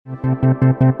This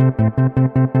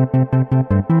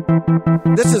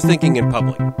is Thinking in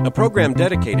Public, a program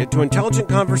dedicated to intelligent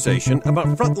conversation about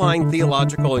frontline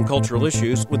theological and cultural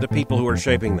issues with the people who are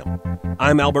shaping them.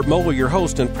 I'm Albert Mohler, your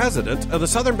host and president of the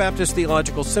Southern Baptist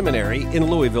Theological Seminary in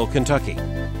Louisville, Kentucky.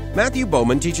 Matthew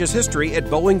Bowman teaches history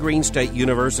at Bowling Green State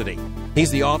University.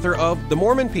 He's the author of The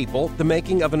Mormon People, The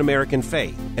Making of an American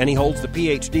Faith, and he holds the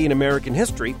Ph.D. in American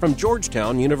History from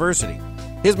Georgetown University.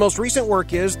 His most recent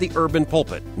work is The Urban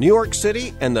Pulpit, New York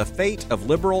City and the Fate of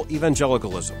Liberal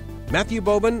Evangelicalism. Matthew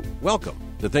Bowman, welcome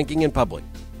to Thinking in Public.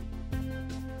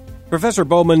 Professor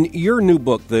Bowman, your new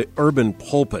book, The Urban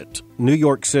Pulpit, New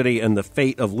York City and the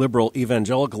Fate of Liberal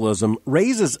Evangelicalism,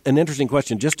 raises an interesting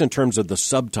question just in terms of the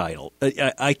subtitle.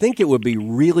 I think it would be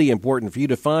really important for you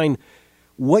to define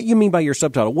what you mean by your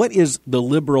subtitle. What is the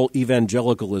liberal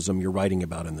evangelicalism you're writing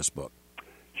about in this book?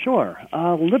 Sure.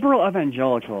 Liberal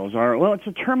evangelicals it's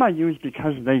a term I use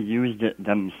because they used it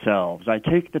themselves. I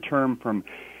take the term from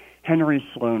Henry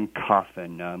Sloane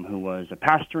Coffin, who was a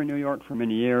pastor in New York for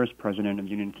many years, president of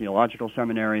Union Theological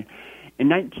Seminary. In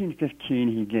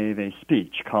 1915, he gave a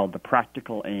speech called The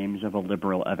Practical Aims of a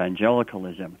Liberal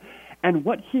Evangelicalism. And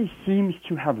what he seems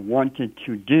to have wanted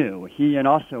to do, he and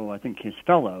also, I think, his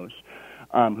fellows,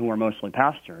 who are mostly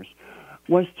pastors,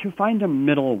 was to find a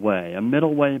middle way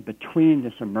between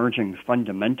this emerging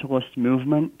fundamentalist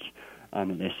movement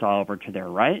that they saw over to their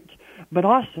right, but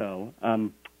also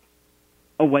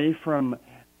away from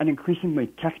an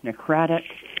increasingly technocratic,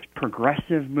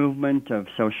 progressive movement of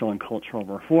social and cultural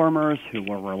reformers who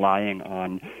were relying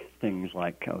on things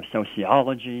like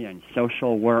sociology and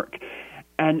social work.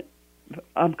 And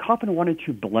Coffin wanted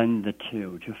to blend the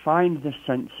two, to find this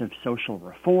sense of social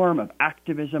reform, of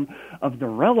activism, of the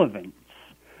relevance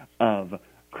of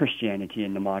Christianity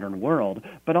in the modern world,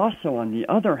 but also, on the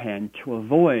other hand, to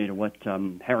avoid what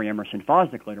Harry Emerson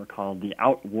Fosdick later called the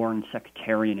outworn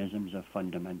sectarianisms of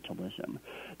fundamentalism.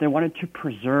 They wanted to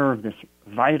preserve this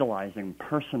vitalizing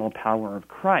personal power of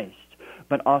Christ,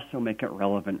 but also make it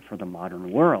relevant for the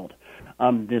modern world.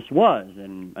 This was,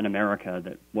 in an America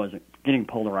that was getting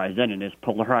polarized then and is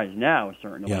polarized now,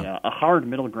 certainly, a hard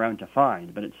middle ground to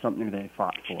find, but it's something they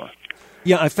fought for.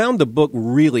 Yeah, I found the book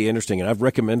really interesting, and I've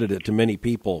recommended it to many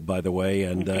people, by the way,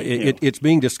 and it's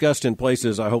being discussed in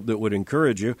places I hope that would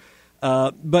encourage you.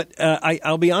 But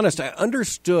I'll be honest, I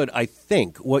understood, I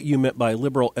think, what you meant by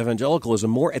liberal evangelicalism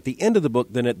more at the end of the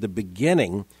book than at the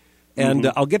beginning,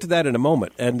 and I'll get to that in a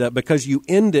moment, and because you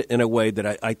end it in a way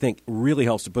that I think really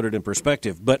helps to put it in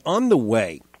perspective. But on the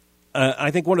way,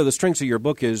 I think one of the strengths of your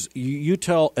book is you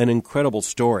tell an incredible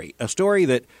story, a story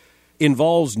that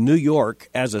involves New York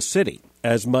as a city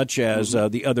as much as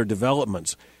the other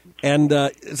developments. And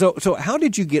so how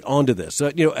did you get onto this?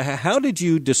 How did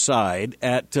you decide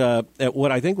at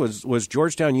what I think was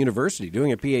Georgetown University,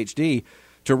 doing a Ph.D.,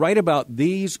 to write about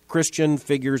these Christian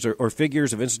figures or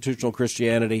figures of institutional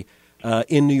Christianity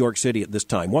in New York City at this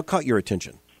time? What caught your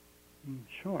attention?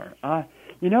 Sure. I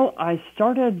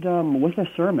started with a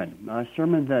sermon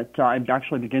that I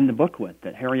actually began the book with,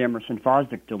 that Harry Emerson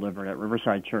Fosdick delivered at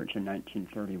Riverside Church in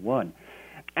 1931.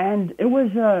 And it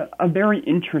was a very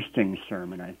interesting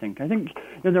sermon, I think. I think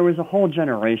there was a whole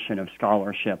generation of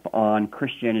scholarship on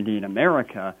Christianity in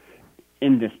America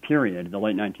in this period, the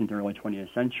late 19th, early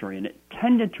 20th century, and it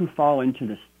tended to fall into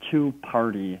this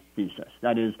two-party thesis.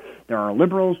 That is, there are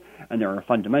liberals and there are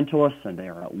fundamentalists, and they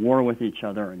are at war with each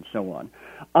other, and so on.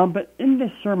 But in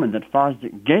this sermon that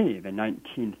Fosdick gave in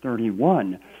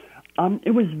 1931,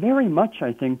 it was very much,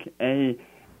 I think, an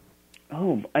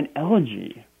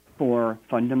elegy for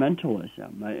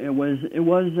fundamentalism. It was,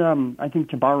 I think,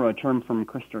 to borrow a term from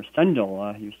Christopher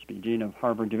Stendhal, who used to be dean of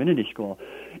Harvard Divinity School,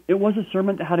 it was a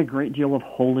sermon that had a great deal of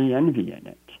holy envy in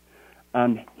it.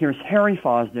 Here's Harry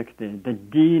Fosdick, the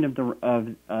dean of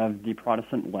the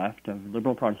Protestant left, of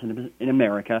liberal Protestantism in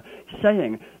America,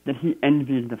 saying that he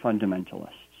envied the fundamentalists.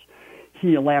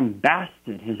 He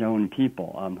lambasted his own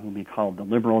people, whom he called the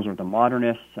liberals or the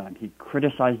modernists. He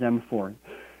criticized them for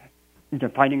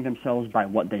defining themselves by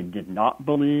what they did not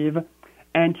believe.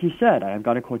 And he said, I've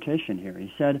got a quotation here,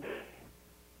 he said,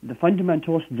 "The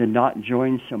fundamentalists did not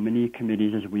join so many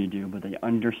committees as we do, but they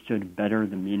understood better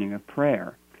the meaning of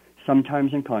prayer.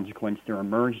 Sometimes, in consequence, there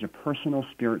emerged a personal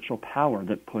spiritual power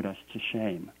that put us to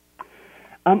shame."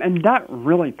 And that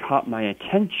really caught my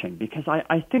attention, because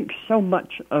I think so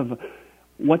much of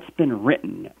what's been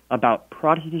written about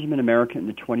Protestantism in America in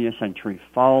the 20th century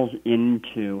falls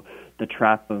into the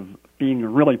trap of being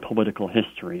really political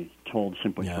history told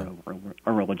simply through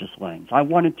a religious lens. I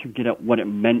wanted to get at what it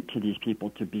meant to these people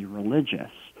to be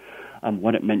religious,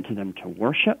 what it meant to them to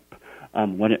worship,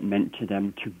 what it meant to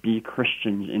them to be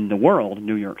Christians in the world,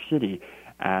 New York City,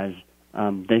 as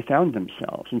they found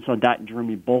themselves. And so that drew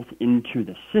me both into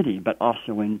the city, but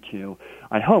also into,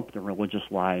 I hope, the religious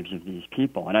lives of these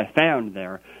people. And I found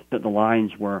there that the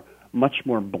lines were much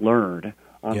more blurred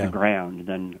on the ground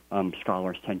than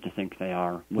scholars tend to think they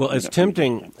are. Well, as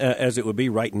tempting as it would be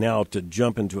right now to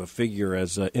jump into a figure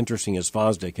as interesting as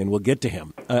Fosdick, and we'll get to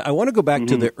him, I want to go back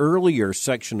to the earlier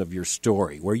section of your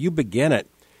story, where you begin it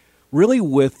really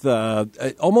with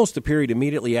almost the period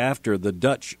immediately after the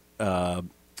Dutch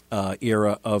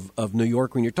era of New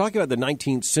York, when you're talking about the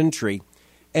 19th century.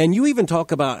 And you even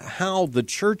talk about how the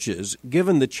churches,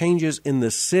 given the changes in the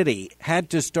city, had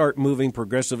to start moving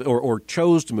progressive or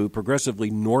chose to move progressively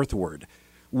northward,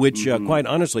 which quite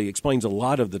honestly explains a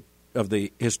lot of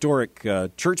the historic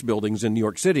church buildings in New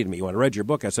York City to me. When I read your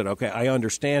book, I said, okay, I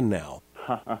understand now.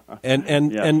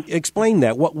 And explain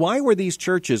that. Why were these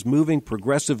churches moving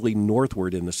progressively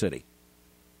northward in the city?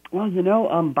 Well,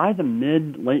 by the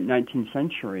late 19th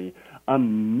century,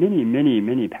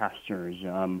 many pastors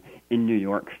in New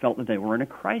York felt that they were in a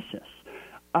crisis.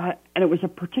 And it was a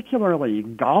particularly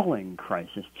galling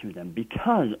crisis to them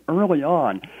because early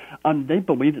on, they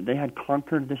believed that they had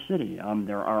conquered the city.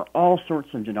 There are all sorts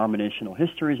of denominational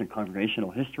histories and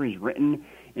congregational histories written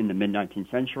in the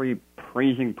mid-19th century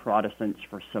praising Protestants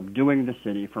for subduing the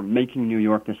city, for making New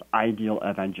York this ideal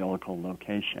evangelical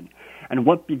location. And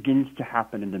what begins to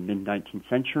happen in the mid-19th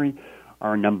century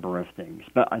are a number of things,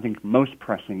 but I think most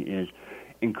pressing is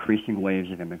increasing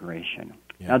waves of immigration.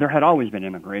 Yeah. Now, there had always been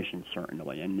immigration,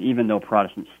 certainly, and even though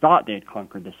Protestants thought they had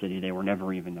conquered the city, they were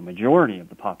never even the majority of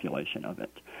the population of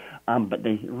it. But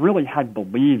they really had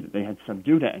believed that they had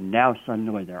subdued it, and now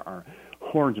suddenly there are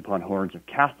hordes upon hordes of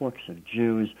Catholics, of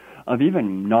Jews, of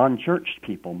even non-churched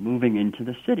people moving into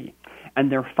the city.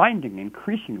 And they're finding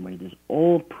increasingly these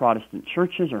old Protestant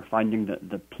churches are finding that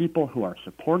the people who are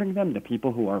supporting them, the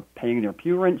people who are paying their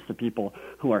pew rents, the people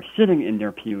who are sitting in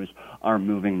their pews are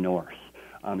moving north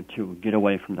to get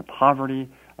away from the poverty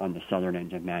on the southern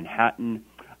end of Manhattan,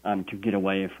 to get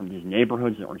away from these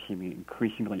neighborhoods that were seeming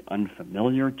increasingly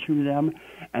unfamiliar to them,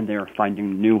 and they are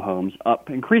finding new homes up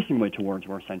increasingly towards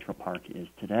where Central Park is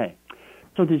today.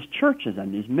 So these churches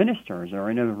and these ministers are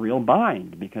in a real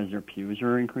bind because their pews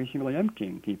are increasingly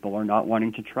emptying. People are not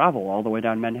wanting to travel all the way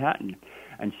down Manhattan.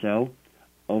 And so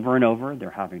over and over, they're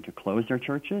having to close their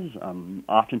churches.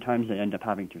 Oftentimes they end up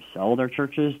having to sell their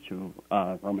churches to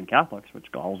Roman Catholics,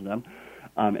 which galls them,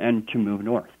 and to move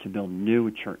north, to build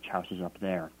new church houses up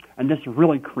there. And this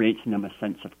really creates in them a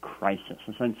sense of crisis,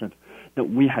 a sense of that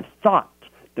we had thought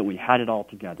that we had it all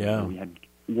together, that we had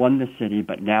won the city,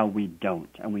 but now we don't,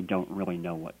 and we don't really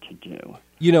know what to do.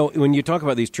 You know, when you talk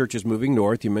about these churches moving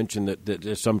north, you mentioned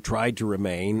that some tried to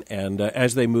remain, and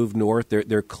as they move north,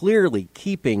 they're clearly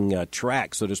keeping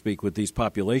track, so to speak, with these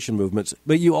population movements.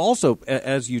 But you also,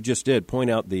 as you just did, point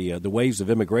out the waves of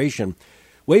immigration.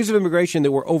 Waves of immigration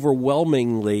that were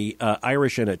overwhelmingly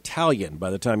Irish and Italian by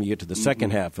the time you get to the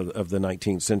second half of the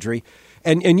 19th century.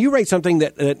 And you write something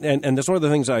that, and that's one of the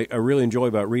things I really enjoy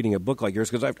about reading a book like yours,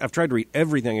 because I've tried to read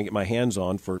everything I get my hands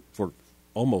on for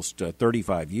almost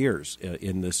 35 years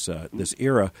in this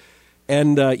era.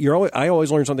 And I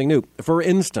always learn something new. For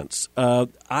instance,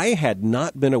 I had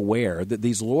not been aware that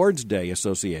these Lord's Day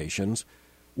associations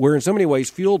were in so many ways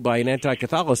fueled by an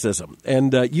anti-Catholicism.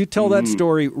 And you tell that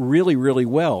story really, really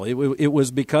well. It was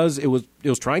because it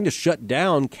was trying to shut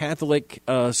down Catholic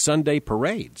Sunday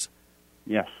parades.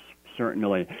 Yes,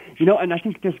 certainly. You know, and I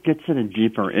think this gets at a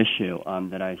deeper issue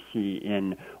that I see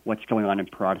in what's going on in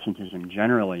Protestantism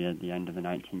generally at the end of the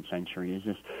 19th century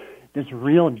is this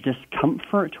real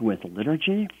discomfort with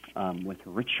liturgy, with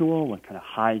ritual, with kind of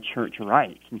high church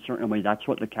rites. And certainly that's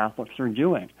what the Catholics are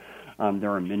doing.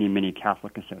 There are many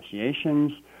Catholic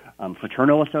associations,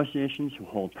 fraternal associations who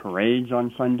hold parades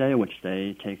on Sunday, which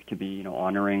they take to be,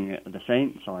 honoring the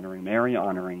saints, honoring Mary,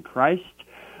 honoring Christ.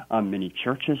 Many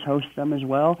churches host them as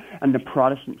well, and the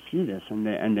Protestants see this, and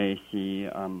they see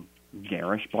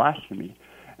garish blasphemy.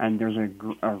 And there's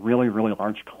a really, really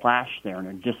large clash there and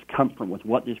a discomfort with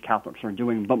what these Catholics are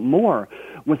doing, but more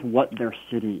with what their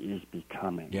city is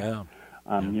becoming. Yeah.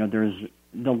 There's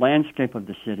the landscape of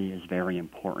the city is very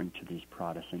important to these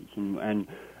Protestants, and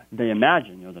they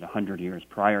imagine, that 100 years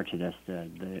prior to this,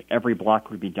 every block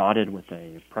would be dotted with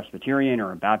a Presbyterian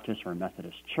or a Baptist or a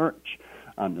Methodist church.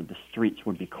 That the streets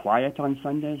would be quiet on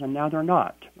Sundays, and now they're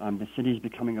not. The city's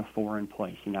becoming a foreign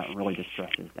place, and that really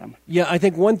distresses them. Yeah, I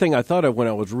think one thing I thought of when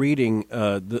I was reading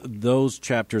those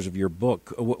chapters of your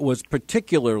book was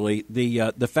particularly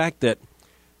the fact that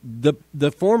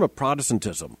the form of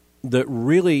Protestantism that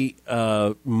really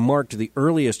marked the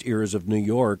earliest eras of New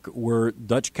York were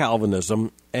Dutch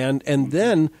Calvinism, and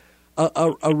then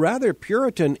a rather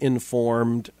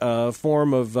Puritan-informed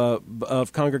form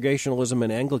of Congregationalism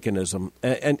and Anglicanism,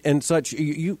 and such.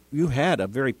 You had a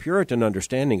very Puritan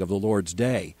understanding of the Lord's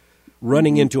Day,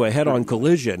 running into a head-on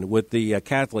collision with the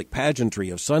Catholic pageantry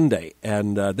of Sunday,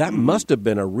 and that must have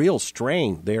been a real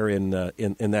strain there in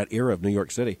that era of New York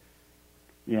City.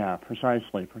 Yeah,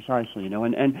 precisely.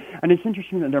 And it's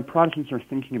interesting that the Protestants are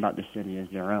thinking about the city as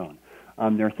their own.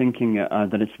 They're thinking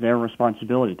that it's their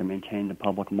responsibility to maintain the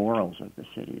public morals of the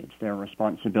city. It's their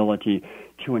responsibility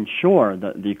to ensure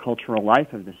that the cultural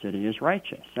life of the city is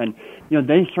righteous. And,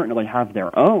 they certainly have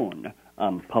their own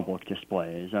public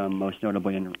displays, most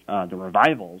notably in the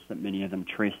revivals that many of them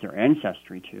trace their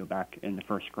ancestry to back in the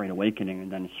First Great Awakening,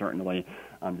 and then certainly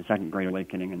the Second Great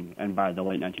Awakening, and by the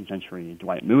late 19th century,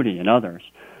 Dwight Moody and others.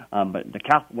 But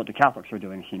what the Catholics are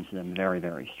doing seems to them very,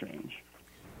 very strange.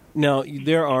 Now,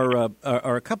 there are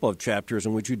a couple of chapters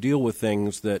in which you deal with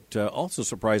things that also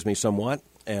surprised me somewhat,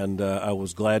 and I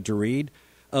was glad to read.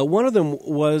 One of them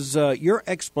was your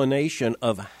explanation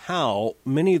of how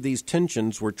many of these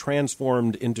tensions were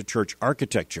transformed into church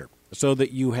architecture, so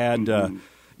that you had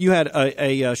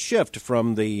a shift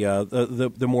from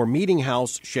the more meeting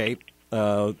house shape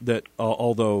that,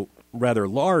 although rather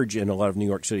large in a lot of New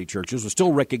York City churches, was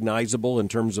still recognizable in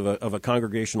terms of a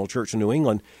congregational church in New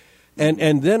England.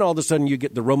 And then all of a sudden you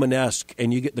get the Romanesque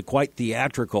and you get the quite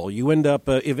theatrical. You end up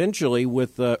eventually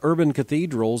with urban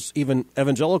cathedrals, even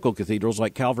evangelical cathedrals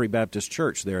like Calvary Baptist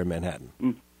Church there in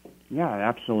Manhattan. Yeah,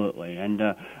 absolutely. And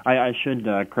I should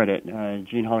credit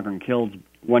Gene Holloran-Kill's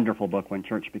wonderful book, When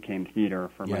Church Became Theater,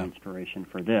 for my inspiration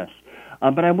for this.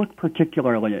 But I looked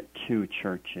particularly at two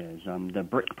churches, the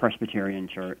Brick Presbyterian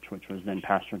Church, which was then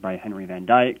pastored by Henry Van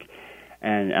Dyke,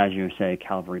 and, as you say,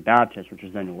 Calvary Baptist, which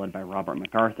was then led by Robert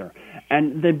MacArthur.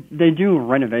 And they do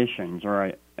renovations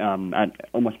at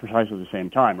almost precisely the same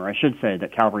time, or I should say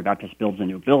that Calvary Baptist builds a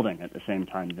new building at the same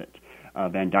time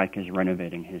that Van Dyke is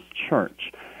renovating his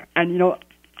church. And,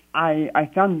 I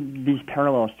found these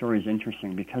parallel stories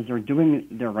interesting because they're doing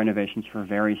their renovations for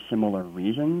very similar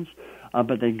reasons,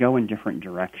 but they go in different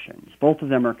directions. Both of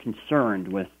them are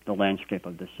concerned with the landscape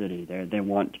of the city. They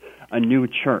want a new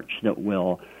church that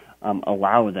will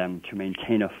allow them to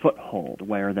maintain a foothold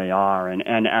where they are,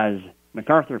 and as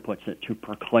MacArthur puts it, to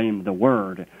proclaim the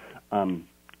word to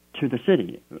the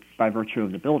city by virtue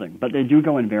of the building. But they do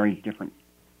go in very different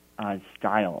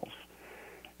styles.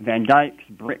 Van Dyke's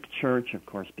brick church, of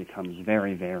course, becomes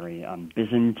very, very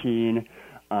Byzantine.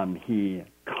 He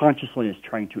consciously is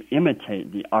trying to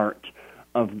imitate the art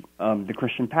of the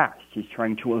Christian past. He's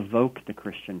trying to evoke the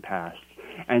Christian past,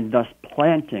 and thus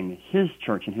planting his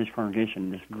church and his congregation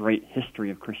in this great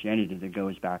history of Christianity that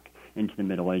goes back into the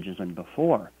Middle Ages and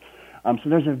before. So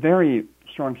there's a very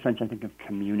strong sense, I think, of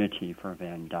community for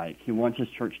Van Dyke. He wants his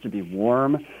church to be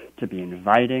warm, to be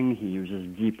inviting. He uses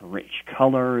deep, rich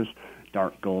colors,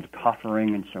 dark gold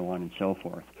coffering, and so on and so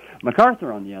forth.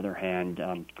 MacArthur, on the other hand,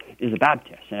 is a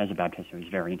Baptist, and as a Baptist, he was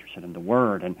very interested in the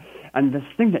Word. And this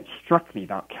thing that struck me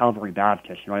about Calvary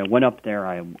Baptist, I went up there,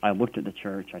 I looked at the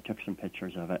church, I took some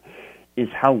pictures of it, is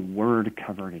how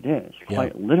word-covered it is,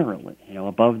 quite literally.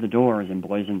 Above the door is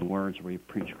emblazoned the words, "We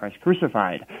preach Christ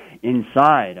crucified."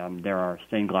 Inside, there are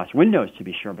stained glass windows, to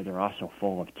be sure, but they're also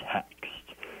full of text.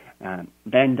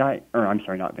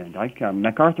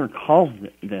 MacArthur calls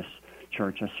this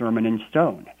church a sermon in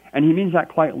stone. And he means that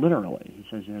quite literally. He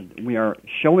says we are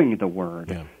showing the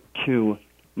word to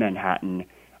Manhattan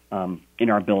in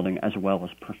our building, as well as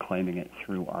proclaiming it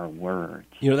through our words.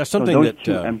 That's something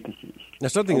emphases.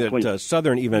 That's something that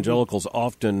Southern evangelicals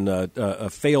often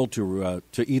fail to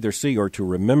either see or to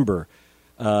remember.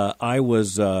 I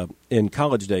was in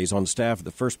college days on staff at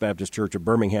the First Baptist Church of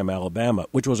Birmingham, Alabama,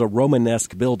 which was a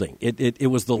Romanesque building. It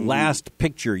was the last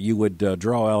picture you would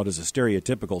draw out as a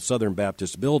stereotypical Southern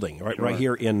Baptist building. Right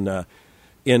here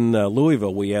in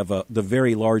Louisville, we have the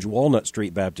very large Walnut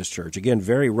Street Baptist Church. Again,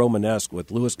 very Romanesque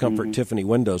with Lewis Comfort Tiffany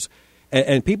windows.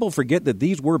 And people forget that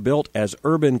these were built as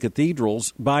urban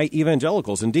cathedrals by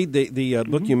evangelicals. Indeed, the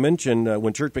book you mentioned,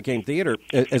 When Church Became Theater,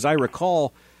 as I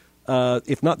recall,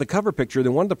 if not the cover picture,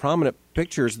 then one of the prominent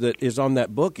pictures that is on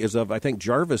that book is of, I think,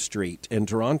 Jarvis Street in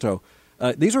Toronto.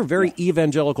 These are very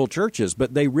evangelical churches,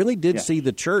 but they really did see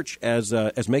the church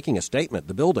as making a statement,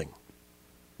 the building.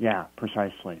 Yeah,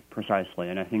 precisely.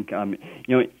 And I think,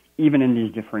 even in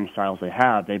these differing styles they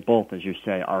have, they both, as you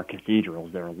say, are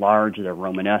cathedrals. They're large, they're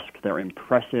Romanesque, they're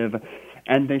impressive,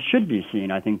 And they should be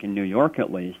seen, I think, in New York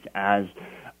at least, as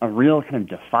a real kind of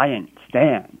defiant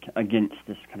stand against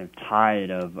this kind of tide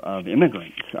of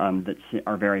immigrants that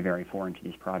are very, very foreign to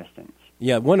these Protestants.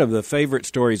 Yeah, one of the favorite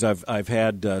stories I've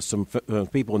had some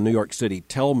people in New York City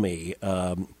tell me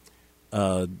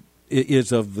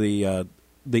is of the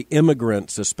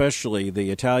immigrants, especially the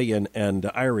Italian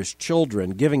and Irish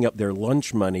children, giving up their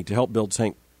lunch money to help build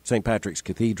St. Patrick's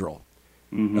Cathedral.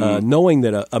 Mm-hmm. Knowing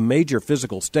that a major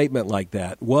physical statement like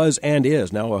that was and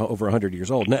is, now over 100 years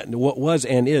old, was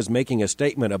and is making a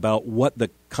statement about what the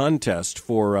contest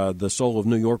for the soul of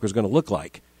New York was going to look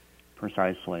like.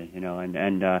 Precisely,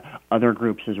 and other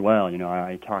groups as well.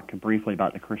 I talk briefly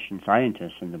about the Christian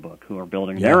Scientists in the book who are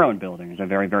building their own building. There's a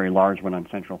very, very large one on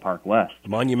Central Park West.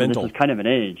 Monumental. So this is kind of an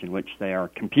age in which they are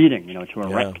competing, to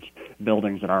erect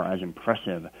buildings that are as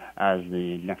impressive as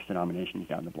the next denominations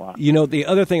down the block. The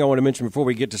other thing I want to mention before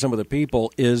we get to some of the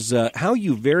people is how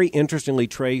you very interestingly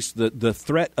trace the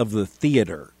threat of the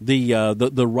theater,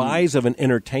 the rise of an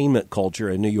entertainment culture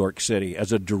in New York City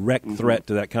as a direct threat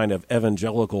to that kind of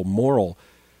evangelical moral,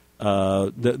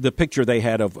 the picture they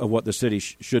had of what the city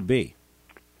should be.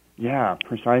 Yeah,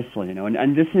 precisely.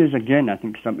 And this is, again, I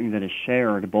think something that is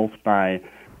shared both by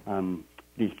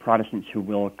these Protestants who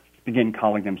will begin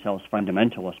calling themselves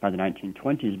fundamentalists by the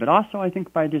 1920s, but also I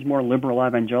think by these more liberal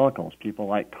evangelicals, people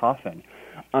like Coffin.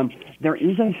 There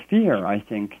is a fear, I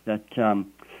think, that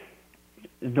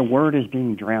the word is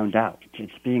being drowned out.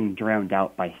 It's being drowned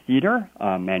out by theater,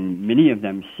 and many of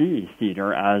them see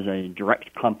theater as a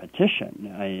direct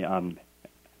competition,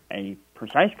 a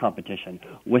precise competition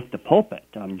with the pulpit.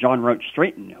 John Roach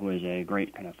Straighton, who is a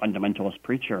great kind of fundamentalist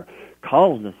preacher,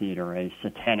 calls the theater a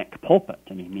satanic pulpit,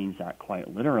 and he means that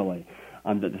quite literally,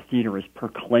 that the theater is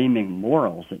proclaiming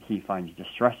morals that he finds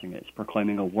distressing. It's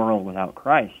proclaiming a world without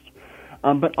Christ.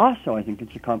 But also, I think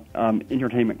it's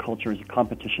entertainment culture is a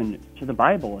competition to the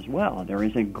Bible as well. There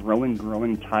is a growing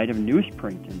tide of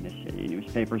newsprint in this city.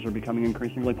 Newspapers are becoming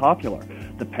increasingly popular.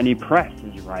 The penny press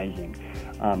is rising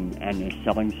and is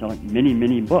selling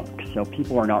many books. So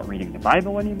people are not reading the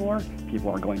Bible anymore.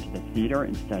 People are going to the theater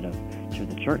instead of to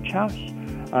the church house.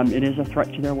 It is a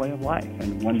threat to their way of life,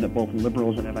 and one that both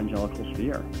liberals and evangelicals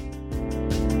fear.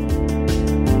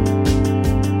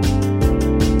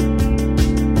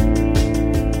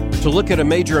 To look at a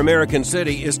major American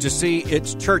city is to see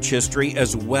its church history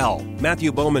as well.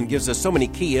 Matthew Bowman gives us so many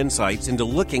key insights into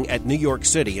looking at New York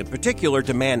City, in particular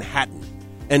to Manhattan,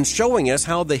 and showing us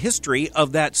how the history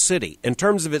of that city, in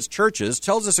terms of its churches,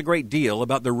 tells us a great deal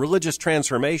about the religious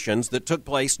transformations that took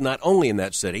place not only in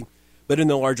that city, but in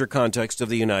the larger context of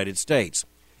the United States.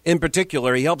 In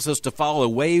particular, he helps us to follow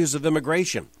waves of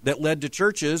immigration that led to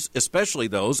churches, especially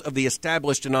those of the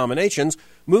established denominations,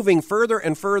 moving further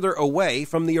and further away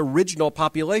from the original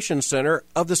population center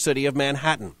of the city of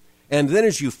Manhattan. And then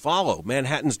as you follow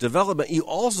Manhattan's development, you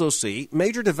also see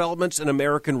major developments in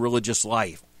American religious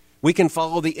life. We can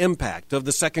follow the impact of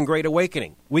the Second Great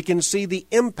Awakening. We can see the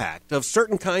impact of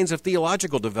certain kinds of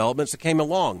theological developments that came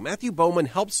along. Matthew Bowman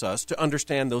helps us to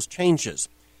understand those changes.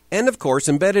 And, of course,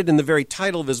 embedded in the very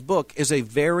title of his book is a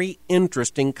very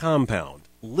interesting compound,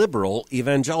 liberal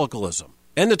evangelicalism.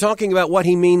 And to talking about what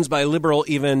he means by liberal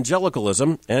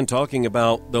evangelicalism and talking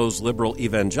about those liberal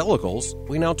evangelicals,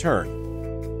 we now turn.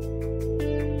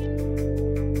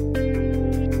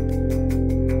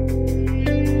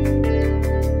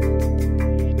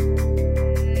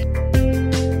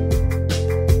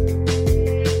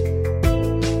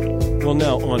 Well,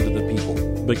 now on to the people.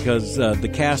 Because the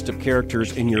cast of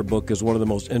characters in your book is one of the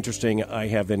most interesting I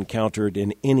have encountered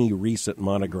in any recent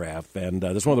monograph, and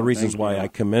that's one of the reasons why I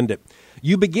commend it.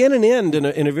 You begin and end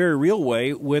in a very real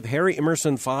way with Harry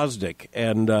Emerson Fosdick,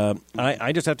 and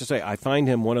I just have to say I find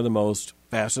him one of the most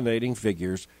fascinating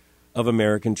figures of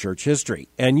American church history.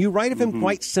 And you write of him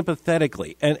quite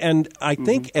sympathetically, and I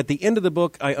think at the end of the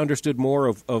book I understood more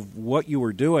of what you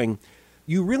were doing.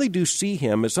 You really do see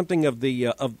him as something of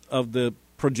the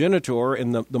progenitor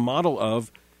and the model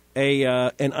of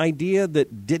an idea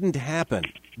that didn't happen.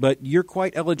 But you're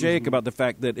quite elegiac about the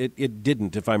fact that it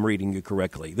didn't, if I'm reading you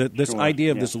correctly. This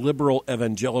idea of this liberal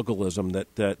evangelicalism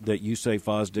that you say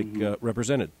Fosdick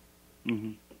represented.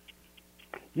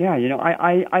 Yeah,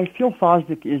 I feel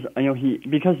Fosdick is,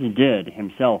 because he did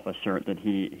himself assert that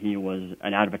he was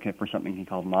an advocate for something he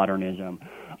called modernism.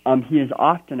 He is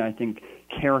often, I think,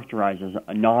 characterized as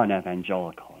a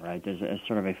non-evangelical, right? As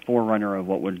sort of a forerunner of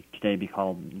what would today be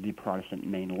called the Protestant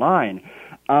main line.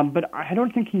 But I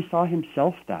don't think he saw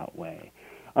himself that way.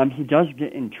 He does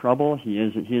get in trouble. He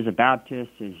is a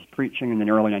Baptist. He's preaching in the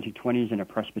early 1920s in a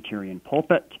Presbyterian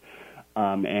pulpit.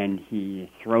 and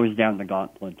he throws down the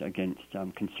gauntlet against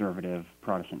conservative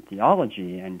Protestant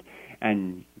theology and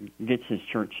gets his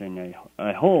church in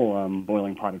a whole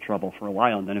boiling pot of trouble for a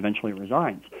while, and then eventually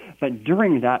resigns. But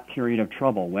during that period of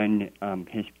trouble, when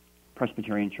his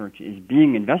Presbyterian church is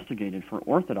being investigated for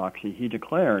orthodoxy, he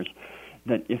declares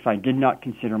that if I did not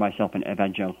consider myself an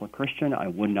evangelical Christian, I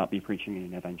would not be preaching in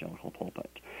an evangelical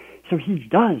pulpit. So he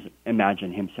does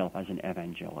imagine himself as an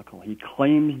evangelical. He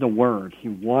claims the word. He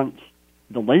wants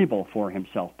the label for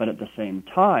himself, but at the same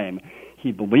time,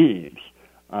 he believes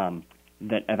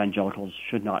that evangelicals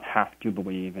should not have to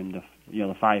believe in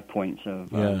the 5 points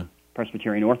of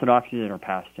Presbyterian orthodoxy that are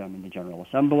passed in the General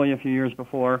Assembly a few years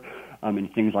before,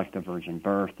 and things like the virgin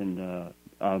birth and the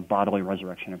bodily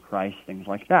resurrection of Christ, things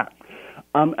like that.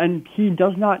 And he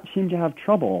does not seem to have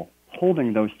trouble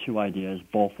holding those two ideas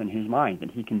both in his mind,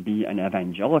 that he can be an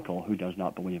evangelical who does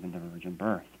not believe in the virgin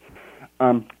birth.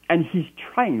 And he's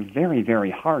trying very,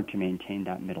 very hard to maintain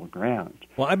that middle ground.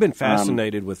 Well, I've been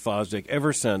fascinated with Fosdick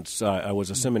ever since I was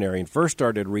a seminarian, first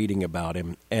started reading about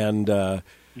him. And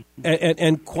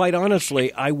quite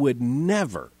honestly, I would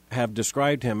never have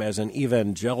described him as an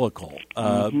evangelical,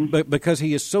 but because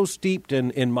he is so steeped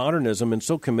in modernism and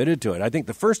so committed to it. I think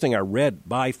the first thing I read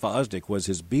by Fosdick was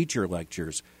his Beecher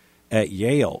lectures at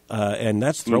Yale, and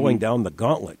that's throwing down the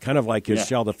gauntlet, kind of like his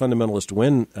 "Shall the Fundamentalist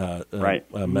Win"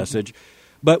 message.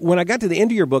 But when I got to the end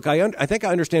of your book, I think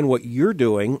I understand what you're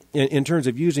doing in terms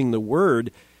of using the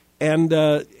word, and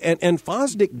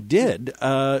Fosdick did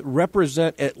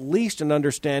represent at least an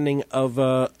understanding of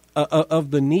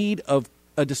the need of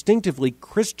a distinctively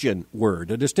Christian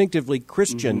word, a distinctively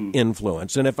Christian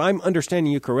influence. And if I'm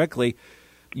understanding you correctly,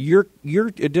 you're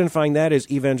identifying that as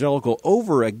evangelical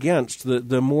over against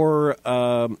the more,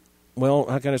 how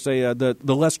can I say, the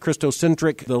less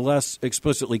Christocentric, the less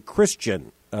explicitly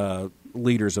Christian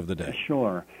leaders of the day.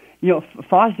 Sure.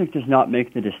 Fosdick does not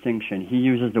make the distinction. He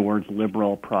uses the words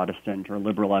liberal Protestant or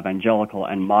liberal evangelical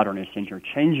and modernist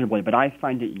interchangeably, but I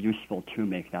find it useful to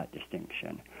make that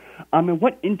distinction. And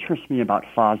what interests me about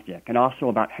Fosdick and also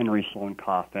about Henry Sloane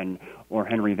Coffin or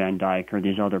Henry Van Dyke or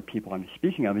these other people I'm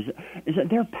speaking of is that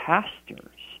they're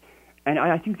pastors. And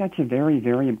I think that's a very,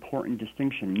 very important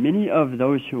distinction. Many of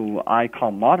those who I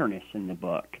call modernists in the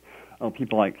book,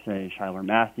 people like, say, Schuyler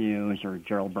Matthews or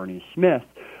Gerald Burney Smith,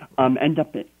 end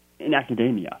up in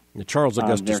academia. Charles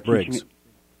Augustus Briggs.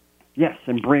 Yes,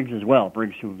 and Briggs as well.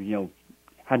 Briggs, who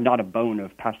had not a bone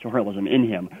of pastoralism in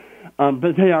him,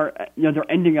 but they are, they're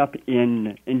ending up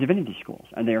in divinity schools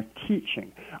and they are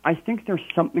teaching. I think there's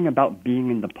something about being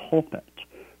in the pulpit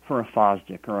for a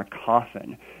Fosdick or a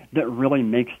Coffin that really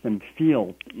makes them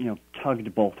feel,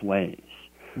 tugged both ways.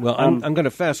 Well, I'm going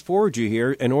to fast forward you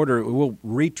here in order, we'll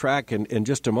retrack in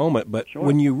just a moment, but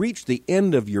when you reach the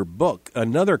end of your book,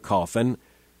 another Coffin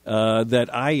that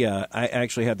I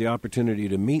actually had the opportunity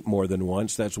to meet more than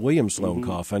once, that's William Sloane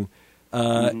Coffin.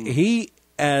 He,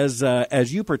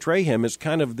 as you portray him, is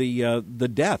kind of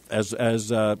the death,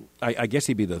 I guess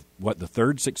he'd be the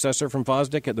third successor from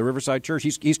Fosdick at the Riverside Church.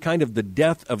 He's kind of the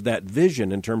death of that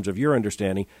vision in terms of your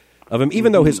understanding of him,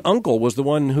 even though his uncle was the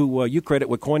one who you credit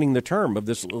with coining the term of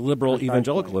this liberal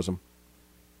evangelicalism.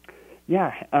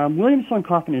 Yeah, William Sloane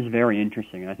Coffin is very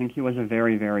interesting, and I think he was a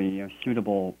very, very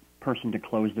suitable person to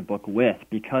close the book with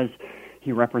because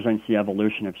he represents the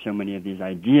evolution of so many of these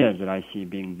ideas that I see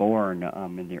being born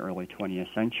in the early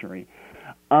 20th century.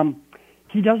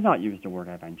 He does not use the word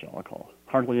evangelical,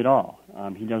 hardly at all.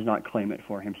 He does not claim it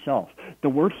for himself. The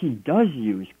word he does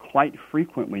use quite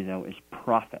frequently, though, is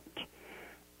prophet.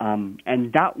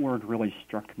 And that word really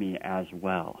struck me as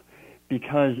well,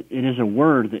 because it is a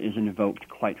word that is invoked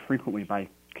quite frequently by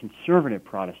conservative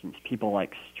Protestants, people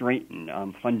like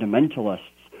Strayton, fundamentalists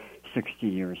 60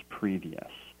 years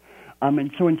previous.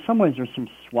 And so in some ways there's some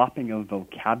swapping of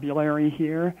vocabulary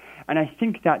here, and I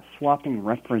think that swapping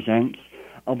represents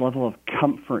a level of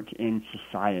comfort in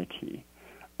society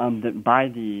that by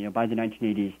the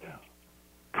 1980s,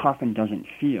 Coffin doesn't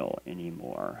feel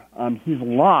anymore. He's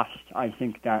lost, I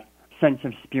think, that sense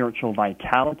of spiritual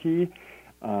vitality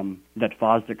that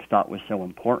Fosdick thought was so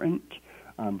important.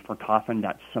 For Coffin,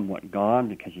 that's somewhat gone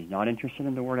because he's not interested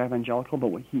in the word evangelical,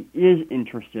 but he is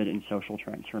interested in social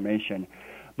transformation.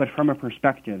 But from a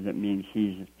perspective that means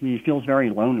he feels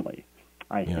very lonely,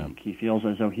 I think. He feels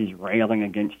as though he's railing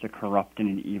against a corrupt and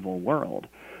an evil world,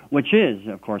 which is,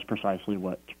 of course, precisely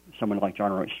what someone like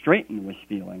John Roach Strayton was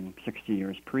feeling 60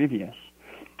 years previous.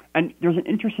 And there's an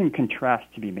interesting contrast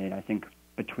to be made, I think,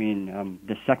 between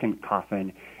the second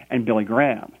Coffin and Billy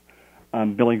Graham.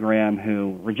 Billy Graham,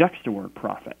 who rejects the word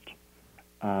prophet.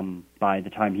 by the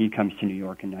time he comes to New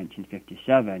York in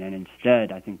 1957, and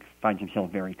instead, I think, finds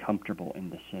himself very comfortable in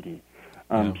the city.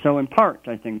 So in part,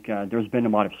 I think there's been a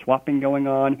lot of swapping going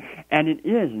on, and it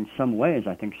is, in some ways,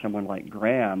 I think, someone like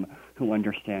Graham who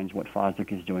understands what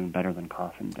Fosdick is doing better than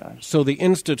Coffin does. So the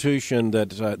institution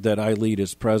that I lead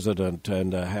as president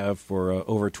and have for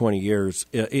over 20 years,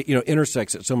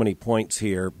 intersects at so many points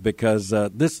here because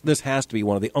this has to be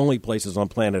one of the only places on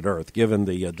planet Earth, given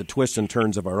the twists and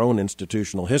turns of our own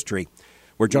institutional history,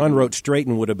 where John Roach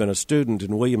Straighton would have been a student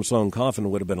and William Sloane Coffin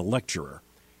would have been a lecturer.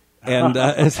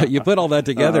 And so you put all that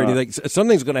together and you think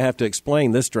something's going to have to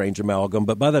explain this strange amalgam.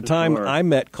 But by the time I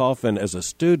met Coffin as a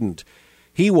student,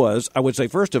 he was, I would say,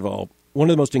 first of all, one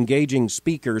of the most engaging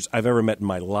speakers I've ever met in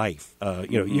my life.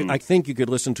 I think you could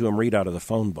listen to him read out of the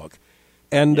phone book.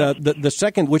 And the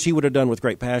second, which he would have done with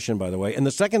great passion, by the way, and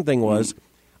the second thing was,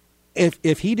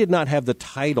 if he did not have the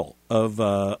title of,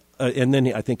 and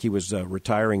then I think he was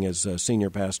retiring as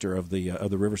senior pastor of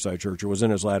the Riverside Church, or was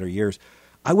in his latter years,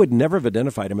 I would never have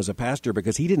identified him as a pastor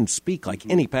because he didn't speak like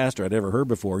any pastor I'd ever heard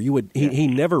before. He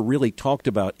never really talked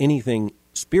about anything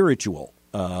spiritual.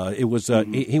 He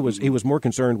was more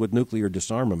concerned with nuclear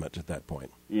disarmament at that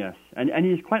point. Yes, and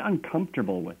he's quite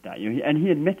uncomfortable with that, and he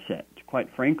admits it. Quite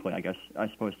frankly, I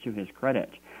suppose to his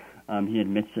credit, he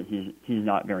admits that he's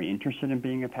not very interested in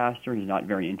being a pastor. He's not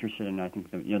very interested in, I think,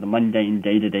 the mundane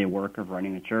day-to-day work of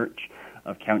running a church,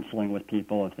 of counseling with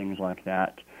people, of things like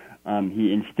that.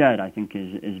 He instead, I think,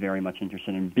 is very much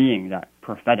interested in being that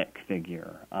prophetic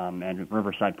figure, and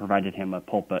Riverside provided him a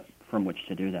pulpit from which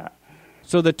to do that.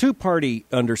 So the two-party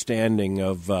understanding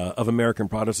of American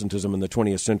Protestantism in the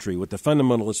 20th century with the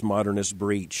fundamentalist modernist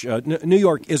breach, New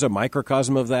York is a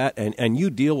microcosm of that, and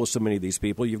you deal with so many of these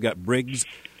people. You've got Briggs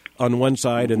on one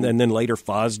side, and then later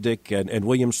Fosdick and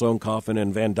William Sloane Coffin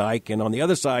and Van Dyke, and on the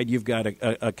other side you've got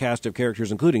a cast of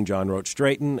characters including John Roach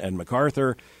Straighton and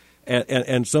MacArthur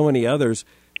and so many others.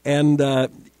 And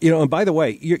and by the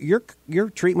way, your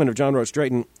treatment of John Roach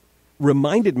Straighton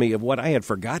reminded me of what I had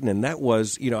forgotten, and that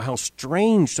was, how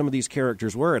strange some of these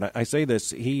characters were. And I say this,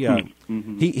 he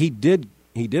did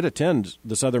attend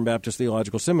the Southern Baptist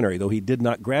Theological Seminary, though he did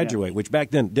not graduate, which back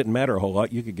then didn't matter a whole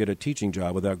lot. You could get a teaching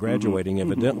job without graduating.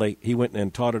 Evidently, he went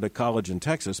and taught at a college in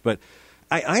Texas. But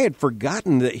I had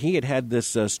forgotten that he had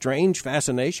this strange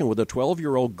fascination with a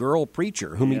 12-year-old girl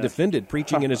preacher whom he defended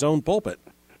preaching in his own pulpit.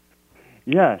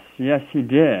 Yes, he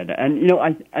did, and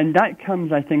and that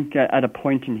comes, I think, at a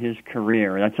point in his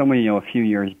career. That's only a few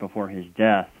years before his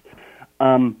death,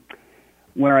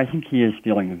 where I think he is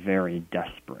feeling very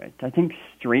desperate. I think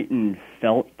Straighton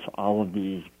felt all of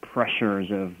these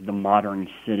pressures of the modern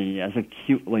city as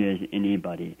acutely as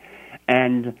anybody,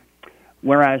 and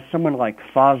whereas someone like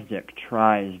Fosdick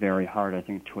tries very hard, I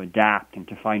think, to adapt and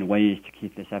to find ways to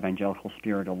keep this evangelical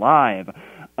spirit alive,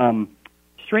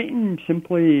 Straighton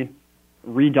simply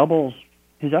redoubles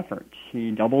his efforts. He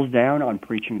doubles down on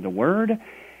preaching the word,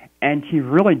 and he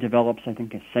really develops, I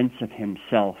think, a sense of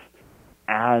himself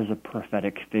as a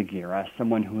prophetic figure, as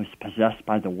someone who is possessed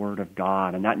by the word of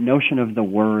God. And that notion of the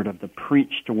word, of the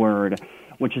preached word,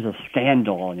 which is a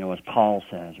scandal, as Paul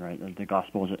says, right? The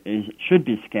gospel should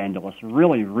be scandalous,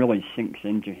 really, really sinks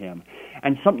into him.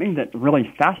 And something that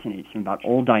really fascinates him about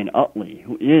Oldine Utley,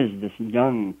 who is this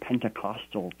young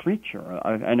Pentecostal preacher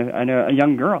and a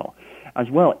young girl as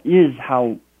well, is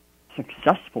how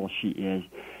successful she is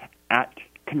at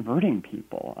converting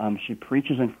people. She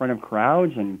preaches in front of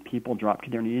crowds, and people drop to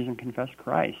their knees and confess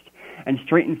Christ. And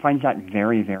Straighton finds that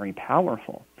very, very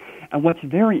powerful. And what's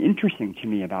very interesting to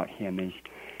me about him is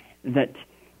that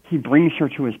he brings her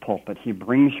to his pulpit. He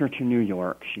brings her to New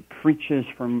York. She preaches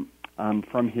from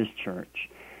his church.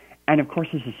 And, of course,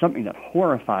 this is something that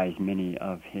horrifies many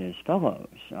of his fellows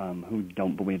who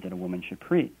don't believe that a woman should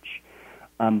preach.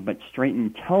 But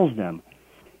Straighton tells them,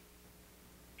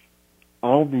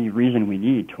 all the reason we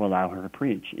need to allow her to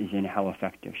preach is in how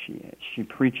effective she is. She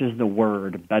preaches the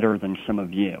word better than some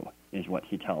of you, is what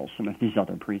he tells some of these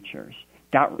other preachers.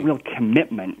 That real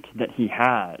commitment that he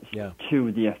has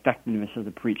to the effectiveness of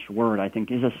the preached word, I think,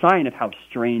 is a sign of how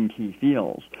strained he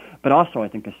feels, but also, I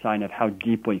think, a sign of how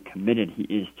deeply committed he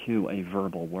is to a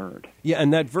verbal word. Yeah,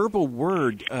 and that verbal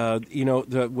word,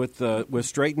 with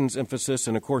Straighton's emphasis,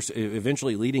 and, of course,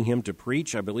 eventually leading him to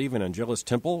preach, I believe, in Angelus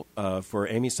Temple for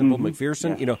Aimee Semple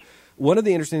McPherson. Yes. One of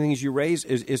the interesting things you raise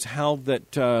is how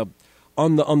that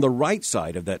on the right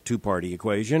side of that two-party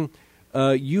equation,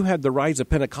 you had the rise of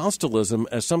Pentecostalism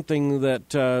as something that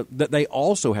they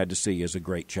also had to see as a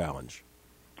great challenge.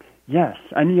 Yes,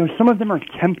 and some of them are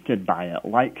tempted by it,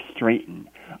 like Straighton.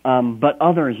 But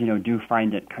others, do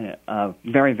find it kind of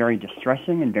very, very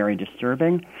distressing and very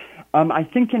disturbing. I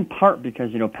think in part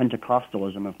because,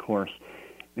 Pentecostalism, of course,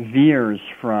 veers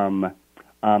from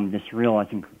this real, I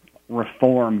think,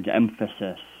 reformed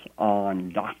emphasis on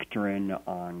doctrine,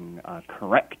 on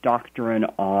correct doctrine,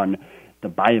 on the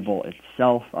Bible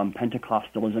itself.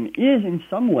 Pentecostalism is, in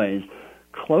some ways,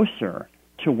 closer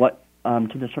to what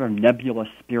to the sort of nebulous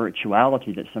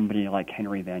spirituality that somebody like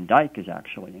Henry Van Dyke is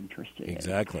actually interested in.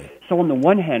 Exactly. So on the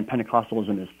one hand,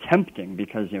 Pentecostalism is tempting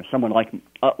because someone like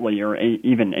Utley or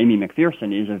even Amy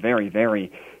McPherson is a very,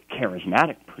 very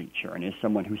charismatic preacher and is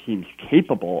someone who seems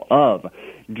capable of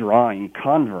drawing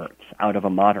converts out of a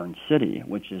modern city,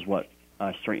 which is what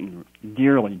Straighton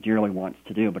dearly, dearly wants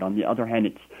to do. But on the other hand,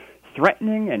 it's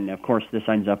threatening, and of course this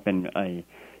ends up in a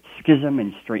schism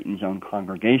in Straighton's own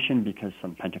congregation because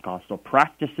some Pentecostal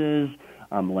practices,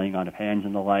 laying on of hands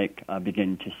and the like,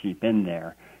 begin to seep in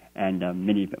there. And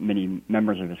many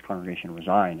members of his congregation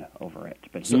resign over it.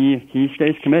 But he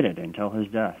stays committed until his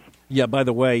death. Yeah, by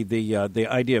the way, the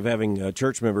idea of having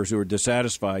church members who are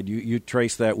dissatisfied, you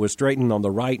trace that with Straighton on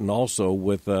the right and also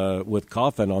with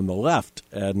Coffin on the left.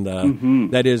 And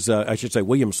that is, I should say,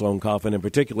 William Sloane Coffin, in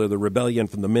particular, the rebellion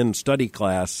from the men's study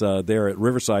class there at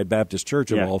Riverside Baptist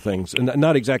Church, of all things. And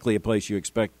not exactly a place you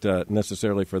expect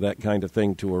necessarily for that kind of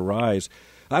thing to arise.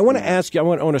 I want to ask you, I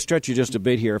want to stretch you just a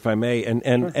bit here, if I may,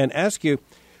 and ask you,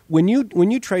 when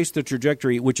you trace the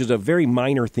trajectory, which is a very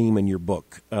minor theme in your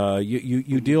book,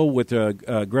 you deal with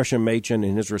Gresham Machen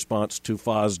and his response to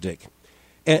Fosdick.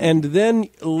 And then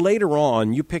later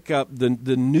on, you pick up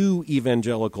the new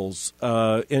evangelicals.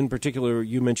 In particular,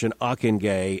 you mentioned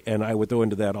Ockenga, and I would throw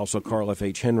into that also Carl F.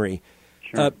 H. Henry.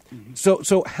 Sure.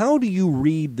 So how do you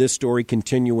read this story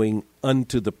continuing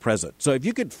unto the present? So if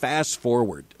you could fast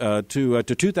forward to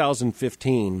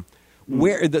 2015,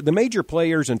 where the major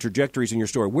players and trajectories in your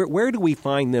story, where do we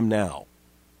find them now?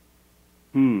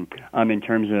 In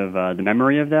terms of the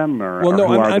memory of them, or well, no,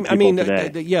 who are the people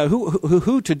today?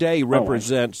 Who today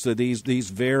represents these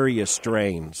various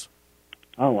strains?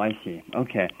 Oh, I see.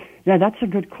 Okay, yeah, that's a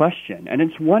good question, and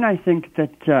it's one I think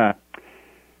that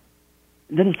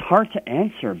is hard to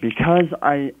answer because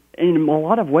in a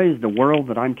lot of ways, the world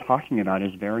that I'm talking about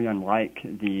is very unlike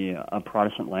the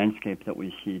Protestant landscape that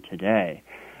we see today.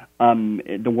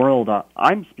 The world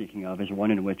I'm speaking of is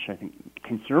one in which I think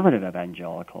conservative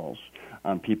evangelicals,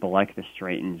 people like the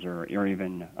Straightons or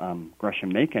even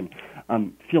Gresham Machen,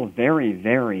 feel very,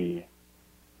 very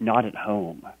not at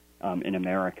home in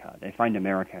America. They find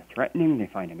America threatening. They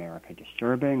find America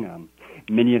disturbing.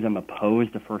 Many of them oppose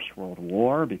the First World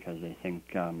War because they think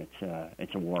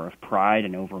it's a war of pride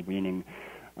and overweening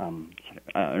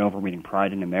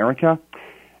pride in America.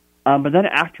 But then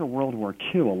after World War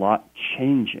II, a lot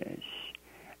changes.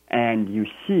 And you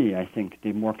see, I think,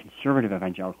 the more conservative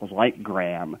evangelicals like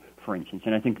Graham, for instance,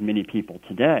 and I think many people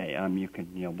today, you could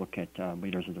look at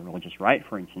leaders of the religious right,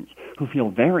 for instance, who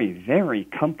feel very, very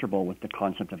comfortable with the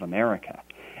concept of America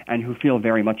and who feel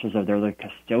very much as though they're the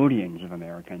custodians of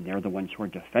America and they're the ones who are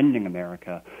defending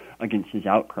America against these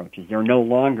outcroaches. They're no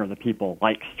longer the people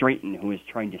like Straighton who is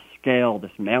trying to scale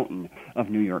this mountain of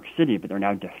New York City, but they're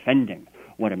now defending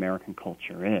what American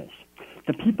culture is.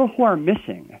 The people who are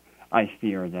missing, I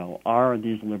fear, though, are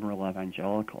these liberal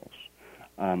evangelicals,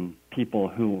 people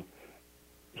who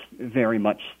very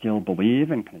much still believe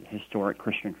in kind of historic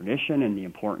Christian tradition and the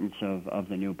importance of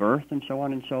the new birth and so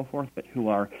on and so forth, but who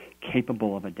are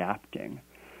capable of adapting.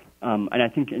 And I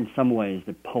think in some ways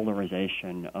the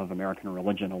polarization of American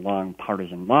religion along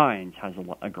partisan lines has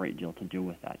a great deal to do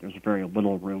with that. There's very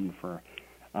little room for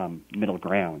middle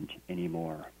ground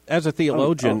anymore. As a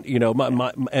theologian,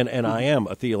 and I am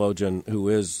a theologian who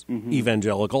is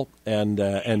evangelical and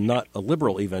not a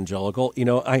liberal evangelical.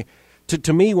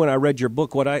 To me, when I read your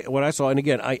book, what I saw, and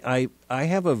again, I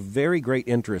have a very great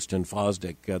interest in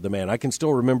Fosdick, the man. I can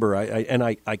still remember,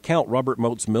 I count Robert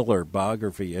Moats Miller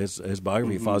biography, his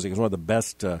biography of Fosdick, as one of the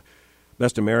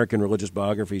best American religious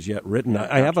biographies yet written.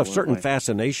 I have a certain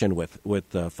fascination with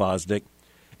Fosdick.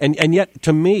 And yet,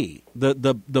 to me,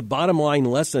 the bottom line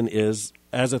lesson is,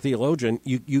 as a theologian,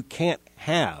 you can't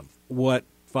have what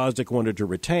Fosdick wanted to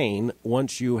retain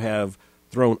once you have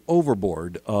thrown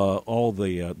overboard all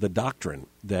the doctrine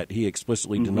that he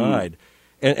explicitly denied.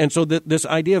 And so this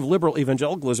idea of liberal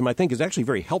evangelicalism, I think, is actually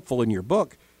very helpful in your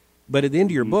book. But at the end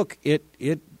of your book,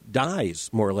 it dies,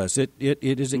 more or less. It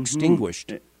is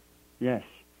extinguished. Yes.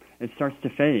 It starts to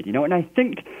fade. And I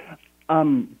think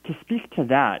To speak to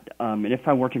that, and if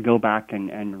I were to go back and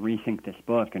rethink this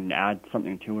book and add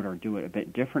something to it or do it a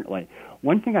bit differently,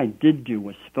 one thing I did do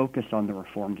was focus on the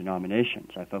Reformed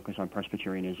denominations. I focused on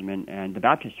Presbyterianism and the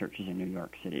Baptist churches in New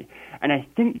York City. And I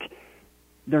think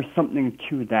there's something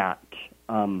to that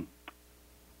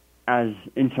as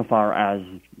insofar as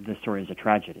the story is a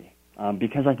tragedy,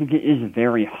 because I think it is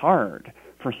very hard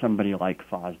for somebody like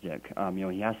Fosdick.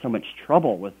 He has so much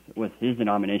trouble with his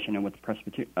denomination and with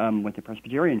the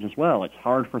Presbyterians as well. It's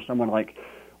hard for someone like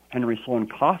Henry Sloane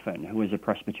Coffin, who is a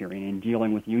Presbyterian, and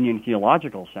dealing with Union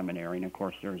Theological Seminary, and of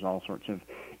course there's all sorts of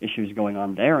issues going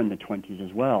on there in the 20s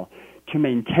as well, to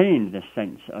maintain this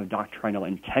sense of doctrinal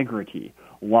integrity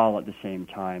while at the same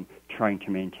time trying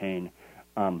to maintain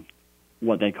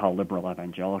what they call liberal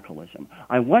evangelicalism.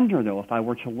 I wonder, though, if I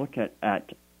were to look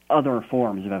at other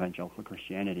forms of evangelical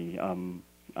Christianity,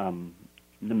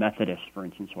 the Methodists, for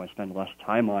instance, who I spend less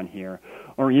time on here,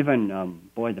 or even,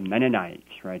 the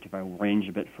Mennonites, right, if I range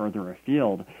a bit further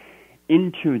afield,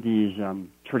 into these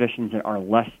traditions that are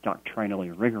less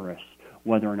doctrinally rigorous,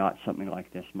 whether or not something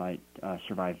like this might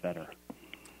survive better.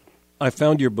 I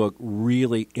found your book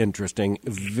really interesting,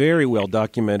 very well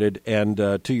documented, and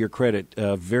to your credit,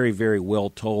 very, very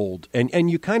well told. And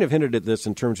you kind of hinted at this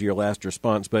in terms of your last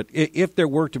response, but if there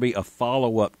were to be a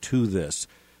follow-up to this,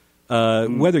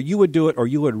 whether you would do it or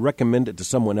you would recommend it to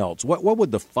someone else, what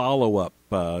would the follow-up,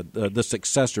 the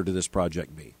successor to this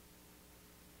project be?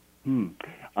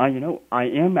 I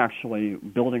am actually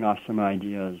building off some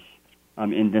ideas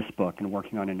in this book and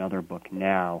working on another book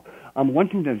now. One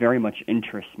thing that very much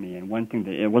interests me, and one thing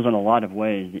that it was in a lot of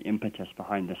ways the impetus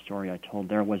behind the story I told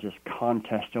there, was this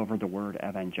contest over the word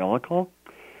evangelical,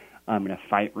 and a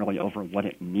fight really over what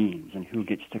it means and who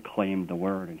gets to claim the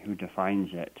word and who defines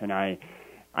it. And I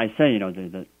say,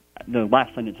 the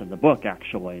last sentence of the book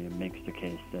actually makes the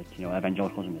case that,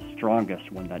 evangelicalism is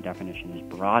strongest when that definition is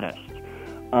broadest.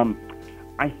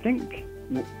 I think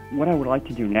what I would like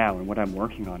to do now and what I'm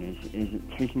working on is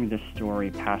taking this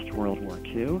story past World War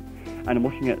II and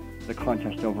looking at the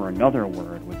contest over another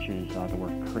word, which is the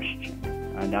word Christian.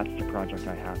 And that's the project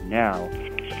I have now,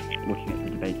 looking at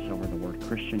the debates over the word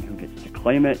Christian, who gets to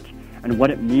claim it, and what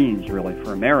it means really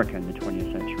for America in the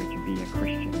 20th century to be a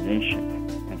Christian nation,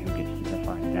 and who gets to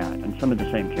define that. And some of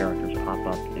the same characters pop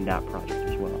up in that project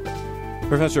as well.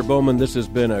 Professor Bowman, this has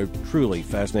been a truly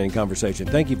fascinating conversation.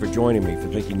 Thank you for joining me for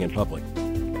Thinking in Public.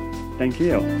 Thank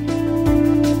you.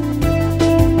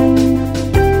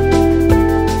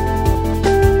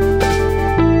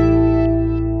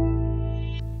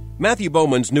 Matthew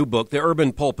Bowman's new book, The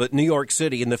Urban Pulpit, New York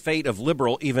City and the Fate of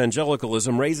Liberal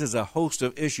Evangelicalism, raises a host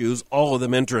of issues, all of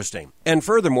them interesting. And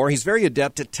furthermore, he's very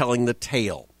adept at telling the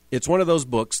tale. It's one of those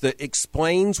books that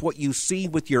explains what you see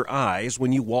with your eyes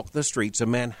when you walk the streets of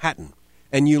Manhattan.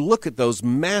 And you look at those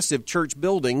massive church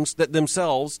buildings that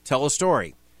themselves tell a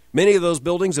story. Many of those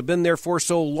buildings have been there for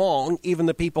so long, even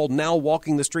the people now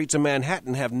walking the streets of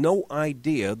Manhattan have no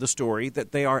idea the story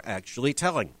that they are actually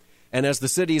telling. And as the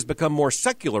city has become more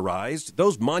secularized,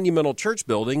 those monumental church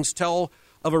buildings tell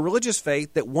of a religious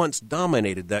faith that once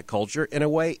dominated that culture in a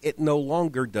way it no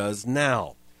longer does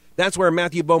now. That's where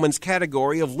Matthew Bowman's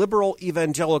category of liberal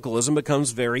evangelicalism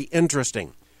becomes very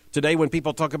interesting. Today, when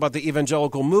people talk about the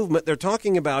evangelical movement, they're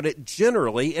talking about it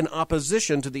generally in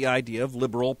opposition to the idea of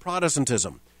liberal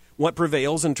Protestantism. What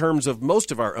prevails in terms of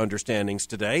most of our understandings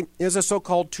today is a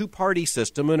so-called two-party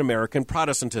system in American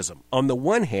Protestantism. On the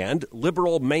one hand,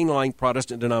 liberal mainline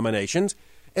Protestant denominations,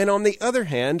 and on the other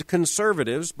hand,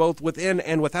 conservatives, both within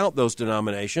and without those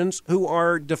denominations, who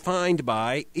are defined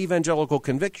by evangelical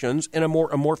convictions in a more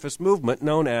amorphous movement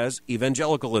known as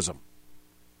evangelicalism.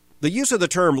 The use of the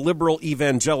term liberal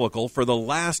evangelical for the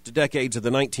last decades of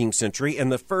the 19th century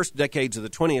and the first decades of the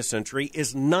 20th century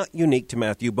is not unique to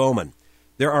Matthew Bowman.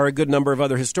 There are a good number of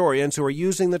other historians who are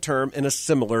using the term in a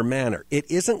similar manner. It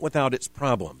isn't without its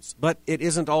problems, but it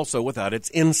isn't also without its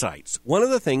insights. One of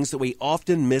the things that we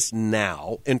often miss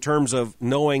now in terms of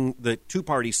knowing the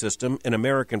two-party system in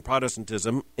American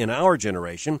Protestantism in our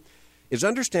generation is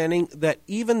understanding that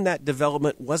even that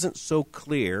development wasn't so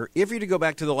clear if you're to go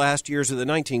back to the last years of the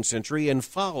 19th century and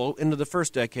follow into the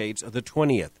first decades of the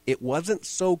 20th. It wasn't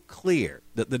so clear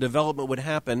that the development would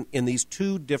happen in these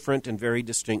two different and very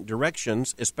distinct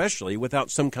directions, especially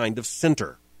without some kind of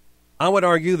center. I would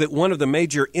argue that one of the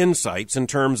major insights in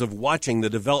terms of watching the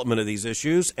development of these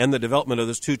issues and the development of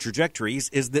those two trajectories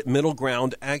is that middle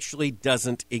ground actually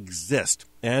doesn't exist,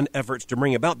 and efforts to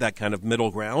bring about that kind of middle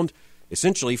ground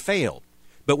essentially failed.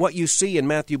 But what you see in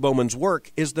Matthew Bowman's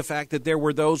work is the fact that there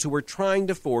were those who were trying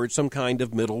to forge some kind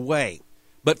of middle way.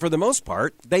 But for the most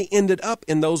part, they ended up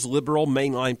in those liberal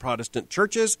mainline Protestant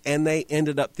churches, and they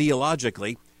ended up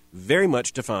theologically very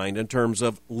much defined in terms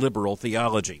of liberal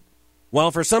theology.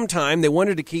 While for some time they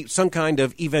wanted to keep some kind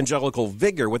of evangelical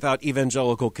vigor without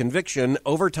evangelical conviction,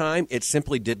 over time it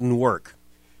simply didn't work.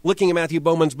 Looking at Matthew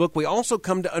Bowman's book, we also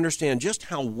come to understand just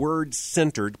how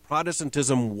word-centered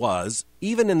Protestantism was,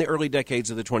 even in the early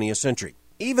decades of the 20th century.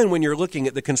 Even when you're looking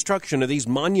at the construction of these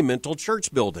monumental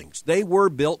church buildings, they were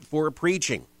built for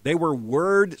preaching. They were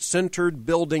word-centered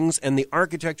buildings, and the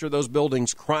architecture of those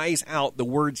buildings cries out the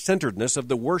word-centeredness of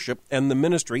the worship and the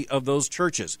ministry of those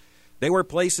churches. They were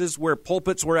places where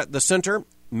pulpits were at the center,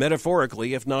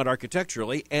 metaphorically, if not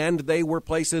architecturally, and they were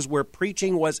places where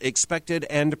preaching was expected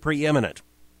and preeminent.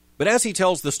 But as he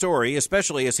tells the story,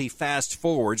 especially as he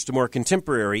fast-forwards to more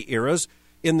contemporary eras,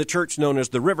 in the church known as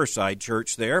the Riverside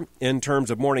Church there, in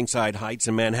terms of Morningside Heights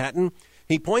in Manhattan,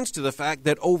 he points to the fact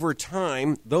that over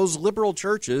time, those liberal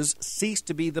churches ceased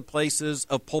to be the places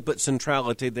of pulpit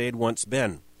centrality they had once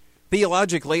been.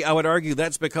 Theologically, I would argue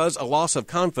that's because a loss of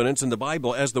confidence in the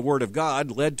Bible as the Word of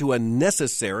God led to a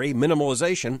necessary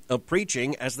minimalization of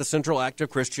preaching as the central act of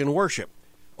Christian worship.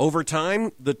 Over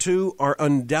time, the two are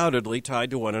undoubtedly tied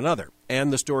to one another,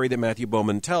 and the story that Matthew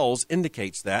Bowman tells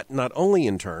indicates that, not only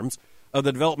in terms of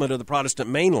the development of the Protestant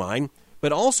mainline,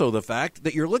 but also the fact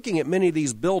that you're looking at many of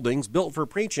these buildings built for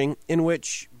preaching in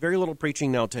which very little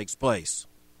preaching now takes place.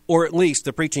 Or at least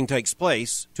the preaching takes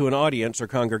place to an audience or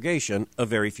congregation of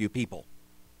very few people.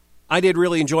 I did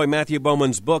really enjoy Matthew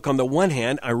Bowman's book. On the one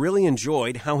hand, I really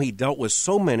enjoyed how he dealt with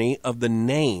so many of the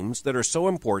names that are so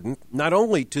important, not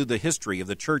only to the history of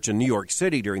the church in New York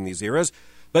City during these eras,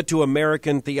 but to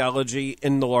American theology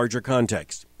in the larger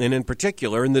context, and in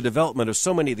particular in the development of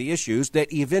so many of the issues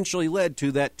that eventually led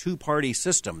to that two-party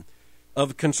system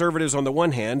of conservatives on the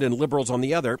one hand and liberals on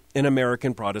the other in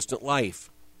American Protestant life.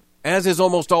 As is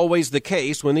almost always the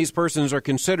case, when these persons are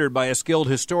considered by a skilled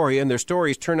historian, their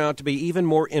stories turn out to be even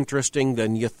more interesting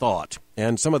than you thought,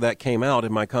 and some of that came out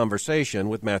in my conversation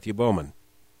with Matthew Bowman.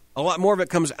 A lot more of it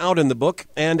comes out in the book,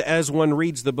 and as one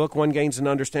reads the book, one gains an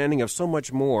understanding of so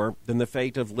much more than the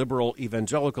fate of liberal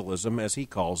evangelicalism, as he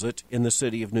calls it, in the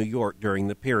city of New York during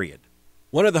the period.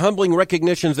 One of the humbling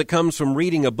recognitions that comes from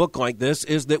reading a book like this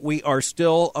is that we are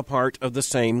still a part of the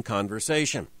same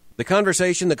conversation. The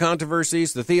conversation, the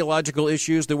controversies, the theological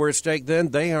issues that were at stake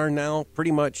then, they are now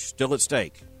pretty much still at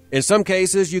stake. In some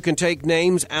cases, you can take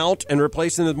names out and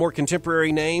replace them with more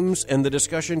contemporary names, and the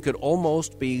discussion could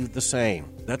almost be the same.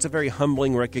 That's a very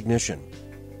humbling recognition.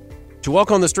 To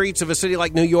walk on the streets of a city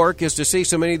like New York is to see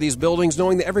so many of these buildings,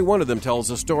 knowing that every one of them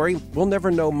tells a story. We'll never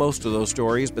know most of those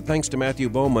stories, but thanks to Matthew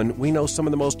Bowman, we know some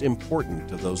of the most important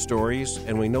of those stories,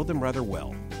 and we know them rather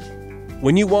well.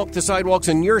 When you walk the sidewalks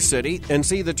in your city and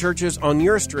see the churches on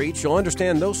your streets, you'll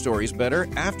understand those stories better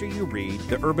after you read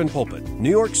The Urban Pulpit,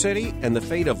 New York City and the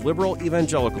Fate of Liberal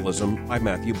Evangelicalism by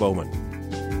Matthew Bowman.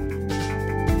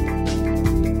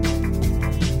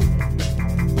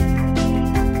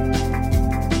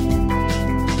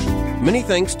 Many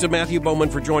thanks to Matthew Bowman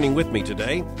for joining with me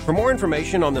today. For more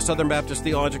information on the Southern Baptist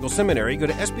Theological Seminary, go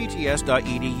to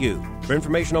sbts.edu. For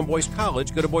information on Boyce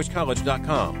College, go to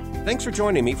boycecollege.com. Thanks for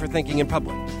joining me for Thinking in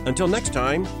Public. Until next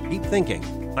time, keep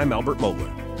thinking. I'm Albert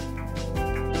Mohler.